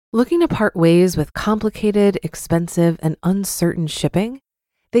Looking to part ways with complicated, expensive, and uncertain shipping?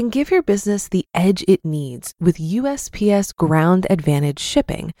 Then give your business the edge it needs with USPS Ground Advantage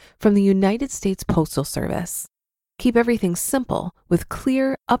shipping from the United States Postal Service. Keep everything simple with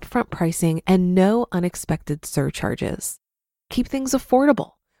clear, upfront pricing and no unexpected surcharges. Keep things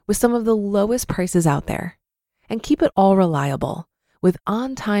affordable with some of the lowest prices out there. And keep it all reliable with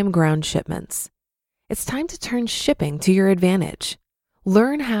on-time ground shipments. It's time to turn shipping to your advantage.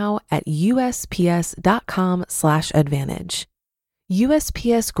 Learn how at USPS.com/advantage.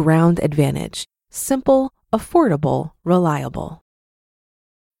 USPS Ground Advantage. Simple, affordable, reliable.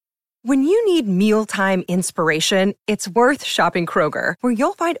 When you need mealtime inspiration, it's worth shopping Kroger, where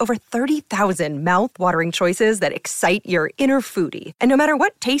you'll find over 30,000 mouth-watering choices that excite your inner foodie. And no matter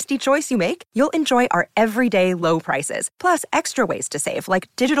what tasty choice you make, you'll enjoy our everyday low prices, plus extra ways to save, like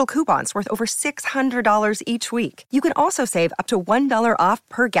digital coupons worth over $600 each week. You can also save up to $1 off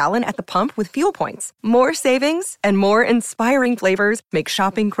per gallon at the pump with fuel points. More savings and more inspiring flavors make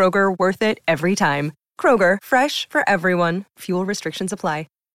shopping Kroger worth it every time. Kroger, fresh for everyone. Fuel restrictions apply.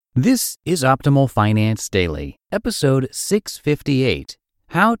 This is Optimal Finance Daily, episode 658,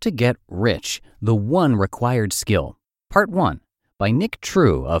 How to Get Rich, the One Required Skill, Part 1, by Nick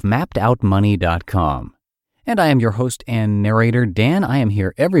True of MappedOutMoney.com. And I am your host and narrator, Dan. I am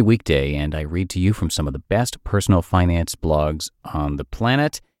here every weekday, and I read to you from some of the best personal finance blogs on the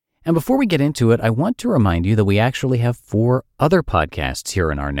planet. And before we get into it, I want to remind you that we actually have 4 other podcasts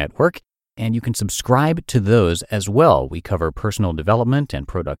here in our network, and you can subscribe to those as well. We cover personal development and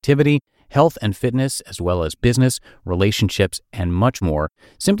productivity, health and fitness, as well as business, relationships, and much more.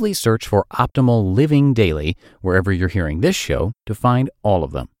 Simply search for Optimal Living Daily wherever you're hearing this show to find all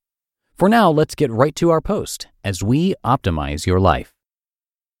of them. For now, let's get right to our post as we optimize your life.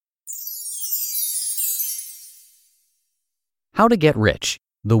 How to Get Rich,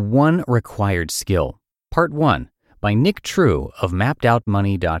 the One Required Skill, Part 1, by Nick True of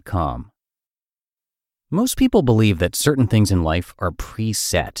MappedOutMoney.com. Most people believe that certain things in life are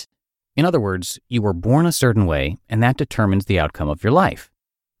preset. In other words, you were born a certain way, and that determines the outcome of your life.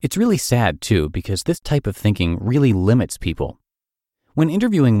 It's really sad, too, because this type of thinking really limits people. When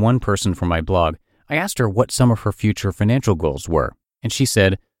interviewing one person for my blog, I asked her what some of her future financial goals were, and she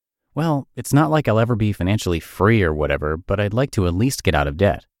said, "Well, it's not like I'll ever be financially free or whatever, but I'd like to at least get out of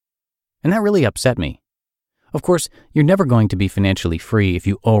debt." And that really upset me. Of course, you're never going to be financially free if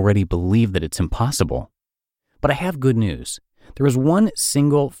you already believe that it's impossible. But I have good news. There is one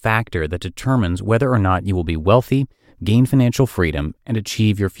single factor that determines whether or not you will be wealthy, gain financial freedom, and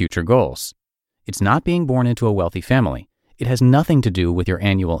achieve your future goals. It's not being born into a wealthy family. It has nothing to do with your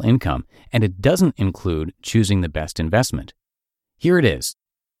annual income, and it doesn't include choosing the best investment. Here it is.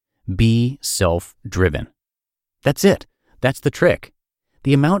 Be self-driven. That's it. That's the trick.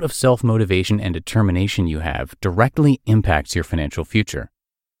 The amount of self-motivation and determination you have directly impacts your financial future.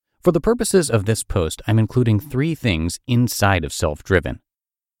 For the purposes of this post, I'm including 3 things inside of self-driven.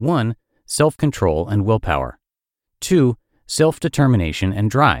 1, self-control and willpower. 2, self-determination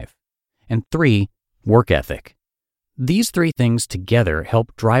and drive. And 3, work ethic. These 3 things together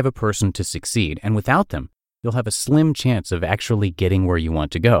help drive a person to succeed, and without them, you'll have a slim chance of actually getting where you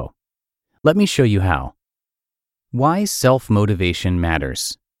want to go. Let me show you how. Why self-motivation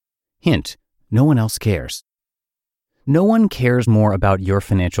matters. Hint, no one else cares. No one cares more about your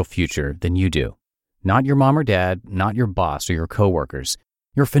financial future than you do. Not your mom or dad, not your boss or your coworkers.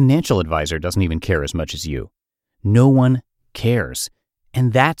 Your financial advisor doesn't even care as much as you. No one cares.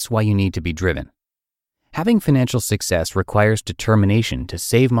 And that's why you need to be driven. Having financial success requires determination to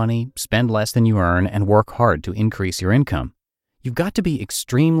save money, spend less than you earn, and work hard to increase your income. You've got to be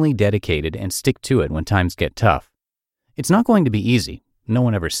extremely dedicated and stick to it when times get tough. It's not going to be easy. No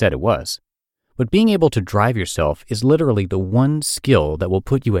one ever said it was. But being able to drive yourself is literally the one skill that will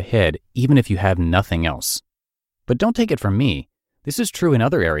put you ahead even if you have nothing else. But don't take it from me. This is true in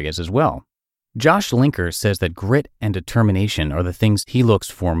other areas as well. Josh Linker says that grit and determination are the things he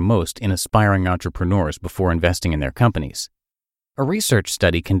looks for most in aspiring entrepreneurs before investing in their companies. A research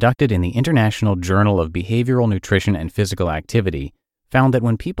study conducted in the International Journal of Behavioral Nutrition and Physical Activity found that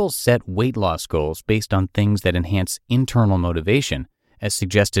when people set weight loss goals based on things that enhance internal motivation, as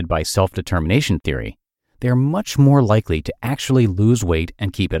suggested by self-determination theory, they are much more likely to actually lose weight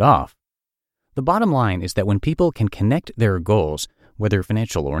and keep it off. The bottom line is that when people can connect their goals, whether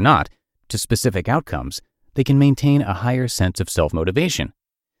financial or not, to specific outcomes, they can maintain a higher sense of self-motivation.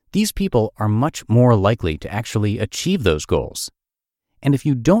 These people are much more likely to actually achieve those goals. And if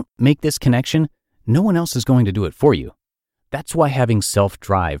you don't make this connection, no one else is going to do it for you. That's why having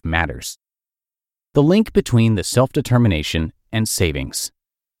self-drive matters. The link between the self-determination and savings.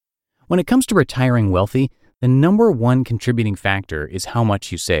 When it comes to retiring wealthy, the number one contributing factor is how much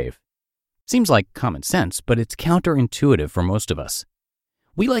you save. Seems like common sense, but it's counterintuitive for most of us.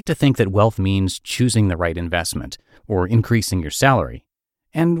 We like to think that wealth means choosing the right investment or increasing your salary.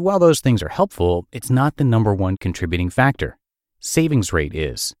 And while those things are helpful, it's not the number one contributing factor. Savings rate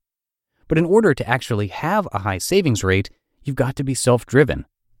is. But in order to actually have a high savings rate, you've got to be self-driven.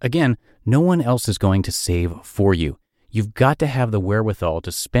 Again, no one else is going to save for you. You've got to have the wherewithal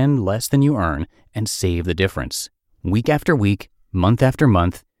to spend less than you earn and save the difference, week after week, month after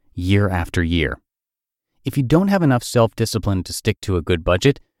month, year after year. If you don't have enough self-discipline to stick to a good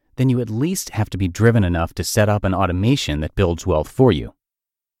budget, then you at least have to be driven enough to set up an automation that builds wealth for you.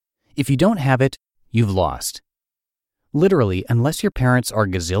 If you don't have it, you've lost. Literally, unless your parents are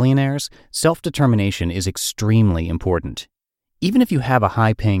gazillionaires, self-determination is extremely important. Even if you have a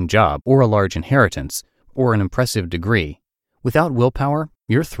high-paying job or a large inheritance or an impressive degree, without willpower,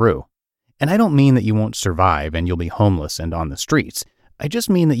 you're through. And I don't mean that you won't survive and you'll be homeless and on the streets. I just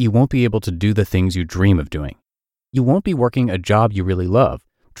mean that you won't be able to do the things you dream of doing. You won't be working a job you really love,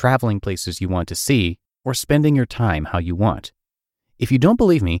 traveling places you want to see, or spending your time how you want. If you don't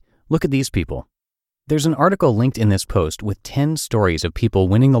believe me, look at these people. There's an article linked in this post with 10 stories of people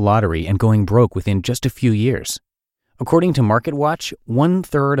winning the lottery and going broke within just a few years. According to MarketWatch,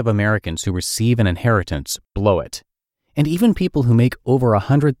 1/3 of Americans who receive an inheritance blow it. And even people who make over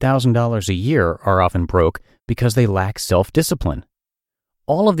 $100,000 a year are often broke because they lack self-discipline.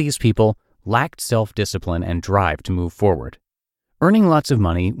 All of these people lacked self-discipline and drive to move forward. Earning lots of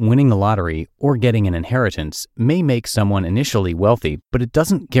money, winning the lottery, or getting an inheritance may make someone initially wealthy, but it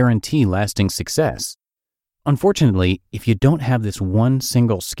doesn't guarantee lasting success. Unfortunately, if you don't have this one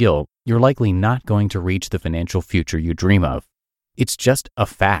single skill, you're likely not going to reach the financial future you dream of. It's just a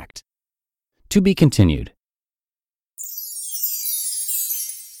fact. To be continued.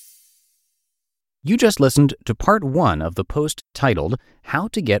 You just listened to part 1 of the post titled How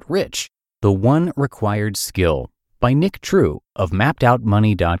to Get Rich, the One Required Skill by Nick True of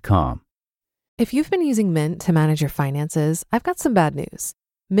MappedOutMoney.com. If you've been using Mint to manage your finances, I've got some bad news.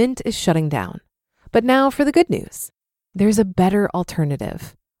 Mint is shutting down. But now for the good news. There's a better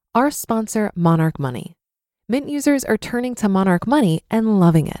alternative. Our sponsor, Monarch Money. Mint users are turning to Monarch Money and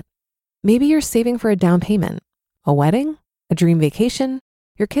loving it. Maybe you're saving for a down payment, a wedding, a dream vacation,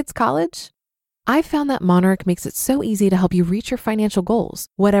 your kid's college. I've found that Monarch makes it so easy to help you reach your financial goals,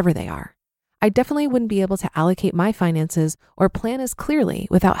 whatever they are. I definitely wouldn't be able to allocate my finances or plan as clearly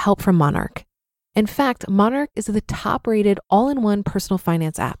without help from Monarch. In fact, Monarch is the top-rated all-in-one personal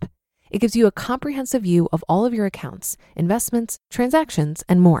finance app. It gives you a comprehensive view of all of your accounts, investments, transactions,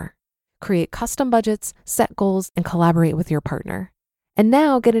 and more. Create custom budgets, set goals, and collaborate with your partner. And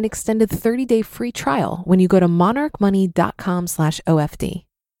now get an extended 30-day free trial when you go to monarchmoney.com/OFD.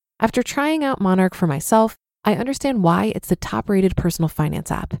 After trying out Monarch for myself, I understand why it's the top-rated personal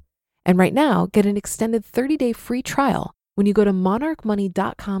finance app. And right now, get an extended 30-day free trial when you go to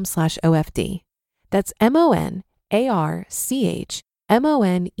monarchmoney.com/OFD. That's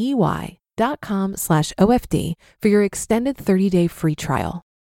monarchmoney.com/OFD for your extended 30-day free trial.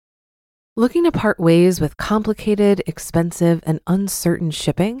 Looking to part ways with complicated, expensive, and uncertain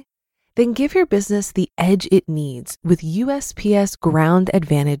shipping? Then give your business the edge it needs with USPS Ground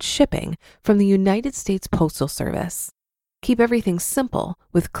Advantage shipping from the United States Postal Service. Keep everything simple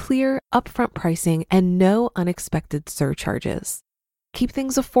with clear, upfront pricing and no unexpected surcharges. Keep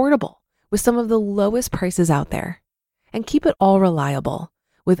things affordable with some of the lowest prices out there. And keep it all reliable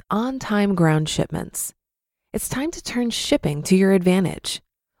with on-time ground shipments. It's time to turn shipping to your advantage.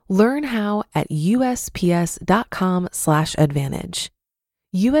 Learn how at USPS.com/advantage.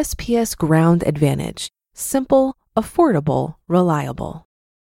 USPS Ground Advantage. Simple, affordable, reliable.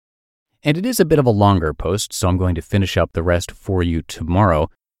 And it is a bit of a longer post, so I'm going to finish up the rest for you tomorrow.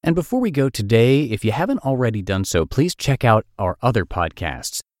 And before we go today, if you haven't already done so, please check out our other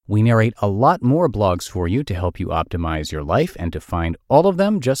podcasts. We narrate a lot more blogs for you to help you optimize your life, and to find all of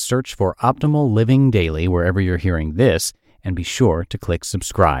them, just search for Optimal Living Daily wherever you're hearing this, and be sure to click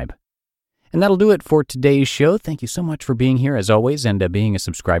subscribe. And that'll do it for today's show. Thank you so much for being here as always and being a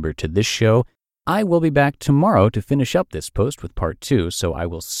subscriber to this show. I will be back tomorrow to finish up this post with part 2, so I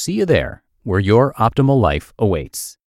will see you there where your optimal life awaits.